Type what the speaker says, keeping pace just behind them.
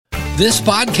This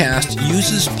podcast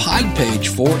uses Podpage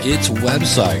for its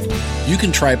website. You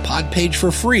can try Podpage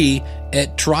for free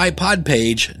at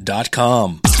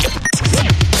trypodpage.com.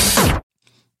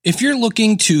 If you're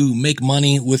looking to make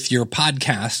money with your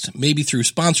podcast, maybe through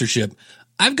sponsorship,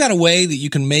 I've got a way that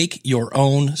you can make your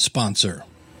own sponsor.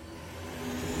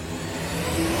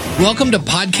 Welcome to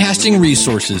Podcasting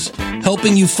Resources,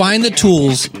 helping you find the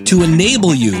tools to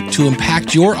enable you to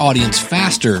impact your audience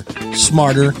faster,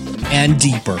 smarter, and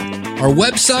deeper. Our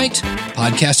website,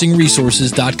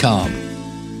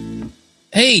 podcastingresources.com.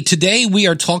 Hey, today we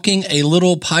are talking a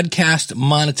little podcast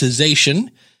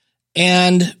monetization.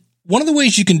 And one of the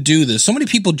ways you can do this, so many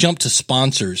people jump to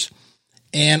sponsors.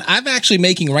 And I'm actually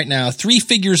making right now 3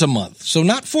 figures a month. So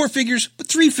not 4 figures, but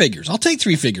 3 figures. I'll take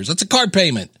 3 figures. That's a card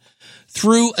payment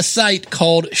through a site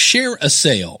called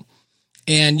ShareASale.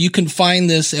 And you can find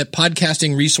this at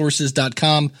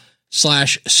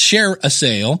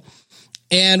podcastingresources.com/ShareASale.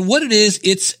 And what it is,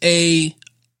 it's a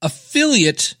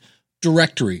affiliate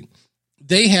directory.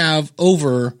 They have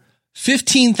over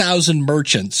 15,000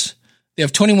 merchants. They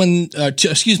have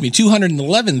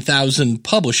 211,000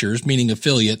 publishers, meaning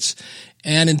affiliates.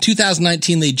 And in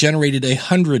 2019, they generated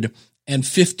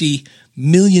 $150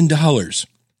 million.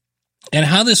 And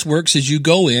how this works is you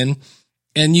go in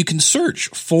and you can search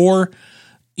for,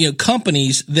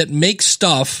 companies that make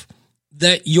stuff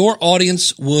that your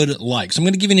audience would like. So I'm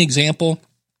going to give you an example.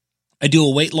 I do a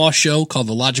weight loss show called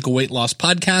the Logical Weight Loss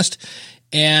Podcast,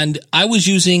 and I was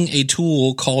using a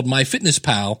tool called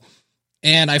MyFitnessPal,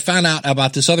 and I found out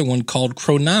about this other one called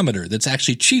Chronometer that's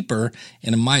actually cheaper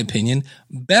and, in my opinion,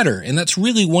 better. And that's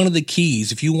really one of the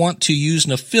keys. If you want to use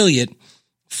an affiliate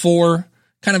for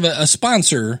kind of a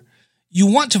sponsor, you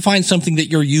want to find something that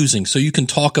you're using so you can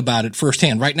talk about it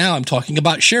firsthand. Right now, I'm talking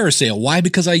about ShareASale. Why?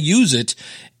 Because I use it,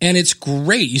 and it's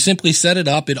great. You simply set it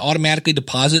up. It automatically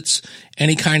deposits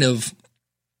any kind of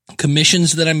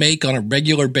commissions that I make on a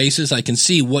regular basis. I can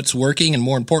see what's working and,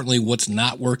 more importantly, what's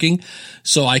not working,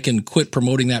 so I can quit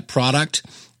promoting that product.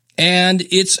 And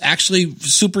it's actually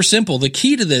super simple. The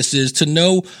key to this is to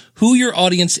know who your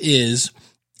audience is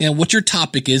and what your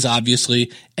topic is, obviously,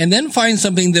 and then find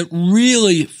something that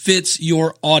really fits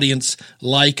your audience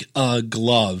like a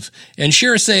glove. And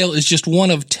ShareASale is just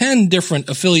one of 10 different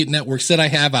affiliate networks that I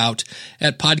have out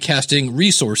at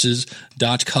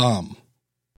podcastingresources.com.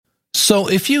 So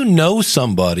if you know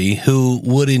somebody who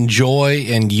would enjoy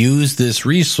and use this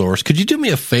resource, could you do me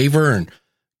a favor and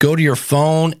go to your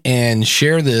phone and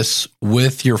share this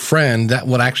with your friend? That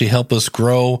would actually help us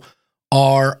grow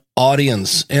our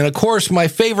audience. And of course, my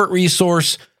favorite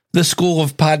resource, the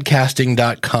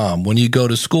schoolofpodcasting.com. When you go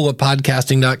to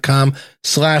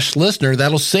schoolofpodcasting.com/listener,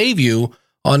 that'll save you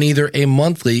on either a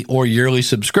monthly or yearly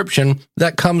subscription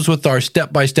that comes with our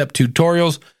step-by-step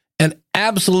tutorials, an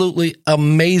absolutely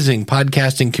amazing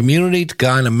podcasting community to go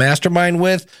on a mastermind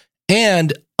with,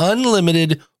 and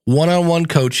unlimited one-on-one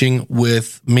coaching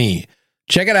with me.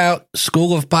 Check it out,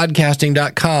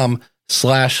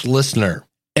 schoolofpodcasting.com/listener.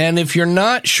 And if you're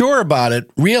not sure about it,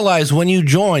 realize when you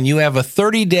join, you have a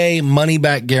 30-day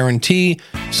money-back guarantee,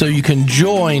 so you can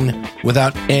join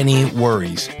without any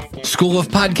worries.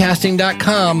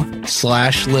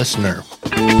 schoolofpodcasting.com/listener.